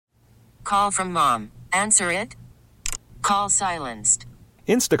call from mom. Answer it. Call silenced.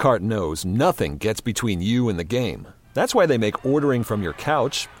 Instacart knows nothing gets between you and the game. That's why they make ordering from your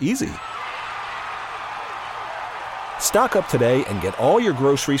couch easy. Stock up today and get all your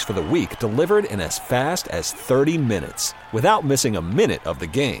groceries for the week delivered in as fast as 30 minutes without missing a minute of the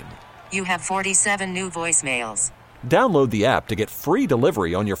game. You have 47 new voicemails. Download the app to get free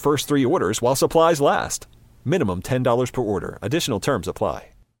delivery on your first 3 orders while supplies last. Minimum $10 per order. Additional terms apply.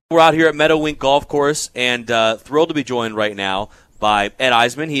 We're out here at Meadowink Golf Course and thrilled to be joined right now by Ed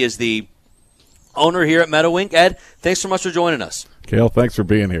Eisman. He is the owner here at Meadowink. Ed, thanks so much for joining us. Kale, thanks for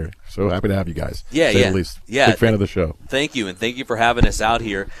being here. So happy to have you guys. Yeah. At least. Big fan of the show. Thank you, and thank you for having us out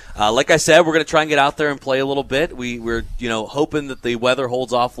here. Like I said, we're going to try and get out there and play a little bit. We're hoping that the weather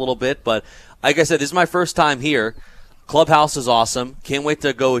holds off a little bit, but like I said, this is my first time here. Clubhouse is awesome. Can't wait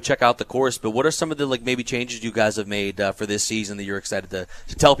to go check out the course. But what are some of the maybe changes you guys have made for this season that you're excited to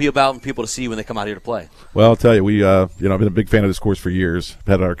tell people about and people to see when they come out here to play? Well, I'll tell you, I've been a big fan of this course for years.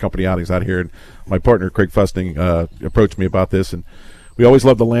 Had our company outings out here, and my partner Craig Fusting approached me about this, and we always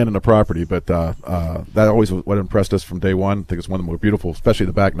loved the land and the property, but that always was what impressed us from day one. I think it's one of the more beautiful, especially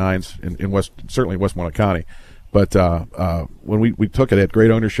the back nines certainly in Westmoreland County. But when we took it, it had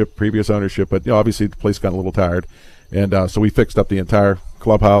great ownership, previous ownership, but obviously the place got a little tired. And so we fixed up the entire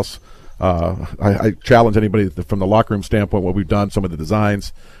clubhouse. I challenge anybody from the locker room standpoint, what we've done, some of the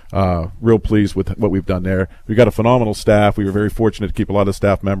designs. Real pleased with what we've done there. We've got a phenomenal staff. We were very fortunate to keep a lot of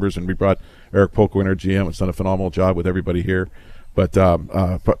staff members, and we brought Eric Polko in, our GM. It's done a phenomenal job with everybody here. But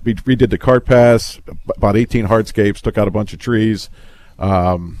we redid the cart pass, about 18 hardscapes, took out a bunch of trees,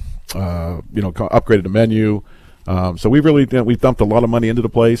 upgraded the menu. So we dumped a lot of money into the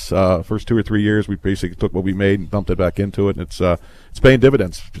place. First 2 or 3 years, we basically took what we made and dumped it back into it, and it's paying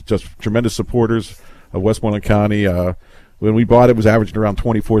dividends. Just tremendous supporters of Westmoreland County. When we bought it, was averaging around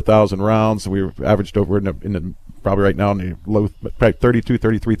 24,000 rounds. We were averaged over in the probably right now in the low, probably 32,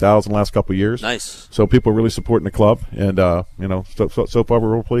 33,000 last couple of years. Nice. So people are really supporting the club, and so far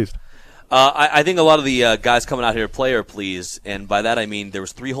we're real pleased. I think a lot of the guys coming out here to play are pleased, and by that I mean there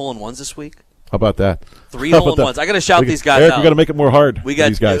was 3 hole-in-ones this week. How about that? 3 hole-in-ones. I got to shout these guys Eric, out. we got to make it more hard. We got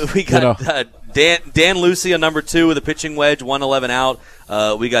these guys. We got Dan Lucy on number 2 with a pitching wedge, 111 out.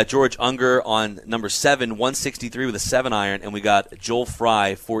 We got George Unger on number 7, 163 with a 7-iron, and we got Joel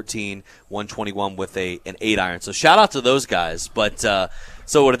Fry, 14, 121 with an 8-iron. So shout out to those guys. But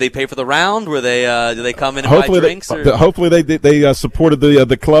so what, did they pay for the round? Were they do they come in and buy drinks? Hopefully they supported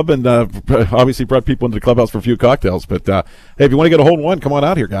the club and obviously brought people into the clubhouse for a few cocktails. But hey, if you want to get a hole-in-one, come on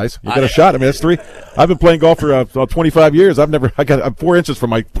out here, guys. You got a shot. I mean, that's 3. I've been playing golf for 25 years. I'm 4 inches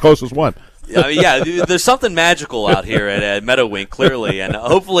from my closest one. There's something magical out here at Meadowink, clearly, and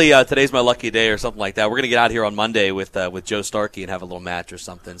hopefully today's my lucky day or something like that. We're going to get out here on Monday with Joe Starkey and have a little match or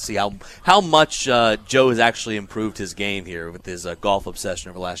something. See how much Joe has actually improved his game here with his golf obsession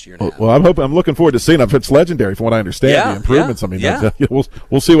over the last year and a half. Well, I'm looking forward to seeing it. It's legendary from what I understand. The improvements.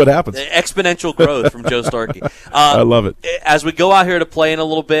 We'll see what happens. Exponential growth from Joe Starkey. I love it. As we go out here to play in a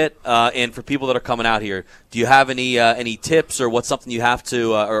little bit, and for people that are coming out here, do you have any tips or what's something you have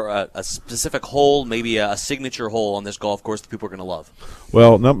to or a specific hole, maybe a signature hole on this golf course that people are going to love?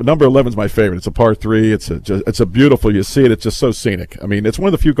 Well, number 11 is my favorite. It's a par 3. It's a beautiful. You see it. It's just so scenic. I mean, it's one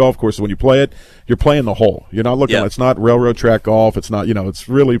of the few golf courses when you play it, you're playing the hole. You're not looking. It's not railroad track golf. It's not. It's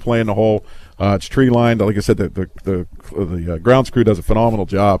really playing the hole. It's tree lined. Like I said, the grounds crew does a phenomenal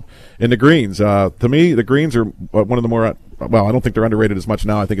job. And the greens, to me, the greens are one of the more. Well, I don't think they're underrated as much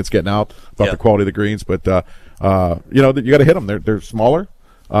now. I think it's getting out about the quality of the greens. But you got to hit them. They're smaller.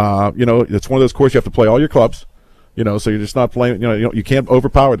 It's one of those courses you have to play all your clubs. So you're just not playing. You can't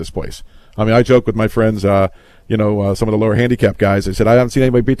overpower this place. I mean, I joke with my friends. Some of the lower handicap guys. I said I haven't seen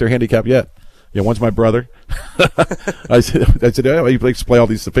anybody beat their handicap yet. One's my brother. I said, oh, he likes to play all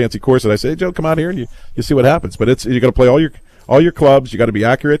these fancy courses. I said, hey, Joe, come out here and you see what happens. But you got to play all your clubs. You got to be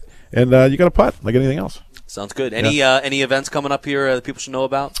accurate, and you got to putt like anything else. Sounds good. Any events coming up here that people should know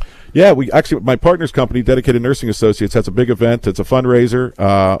about? Yeah, my partner's company, Dedicated Nursing Associates, has a big event. It's a fundraiser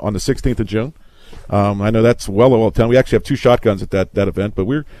on the 16th of June. I know that's well attended. We actually have 2 shotguns at that event, but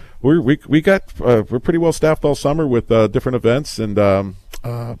we're pretty well staffed all summer with different events, and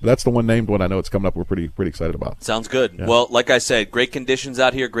that's the one named one I know it's coming up. We're pretty excited about. Sounds good. Yeah. Well, like I said, great conditions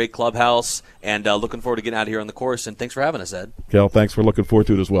out here, great clubhouse, and looking forward to getting out here on the course. And thanks for having us, Ed. Kel, thanks for looking forward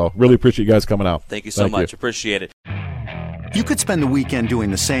to it as well. Really appreciate you guys coming out. Thank you so much. Appreciate it. You could spend the weekend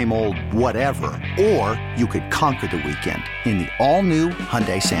doing the same old whatever, or you could conquer the weekend in the all-new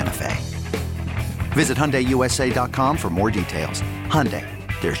Hyundai Santa Fe. Visit HyundaiUSA.com for more details. Hyundai,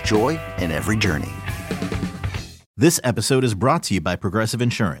 there's joy in every journey. This episode is brought to you by Progressive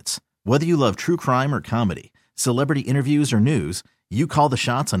Insurance. Whether you love true crime or comedy, celebrity interviews or news, you call the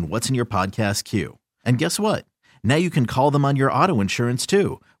shots on what's in your podcast queue. And guess what? Now you can call them on your auto insurance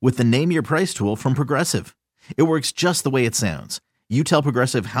too with the Name Your Price tool from Progressive. It works just the way it sounds. You tell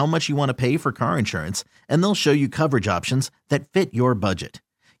Progressive how much you want to pay for car insurance, and they'll show you coverage options that fit your budget.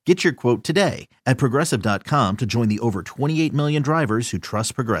 Get your quote today at Progressive.com to join the over 28 million drivers who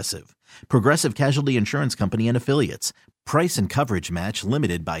trust Progressive. Progressive Casualty Insurance Company and Affiliates. Price and coverage match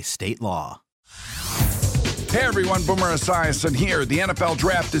limited by state law. Hey everyone, Boomer Esiason here. The NFL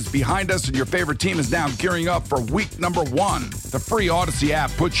Draft is behind us and your favorite team is now gearing up for week number 1. The free Odyssey app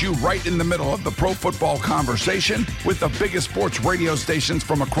puts you right in the middle of the pro football conversation with the biggest sports radio stations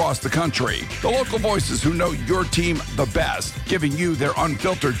from across the country. The local voices who know your team the best, giving you their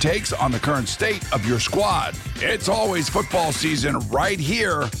unfiltered takes on the current state of your squad. It's always football season right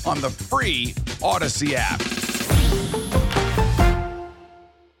here on the free Odyssey app.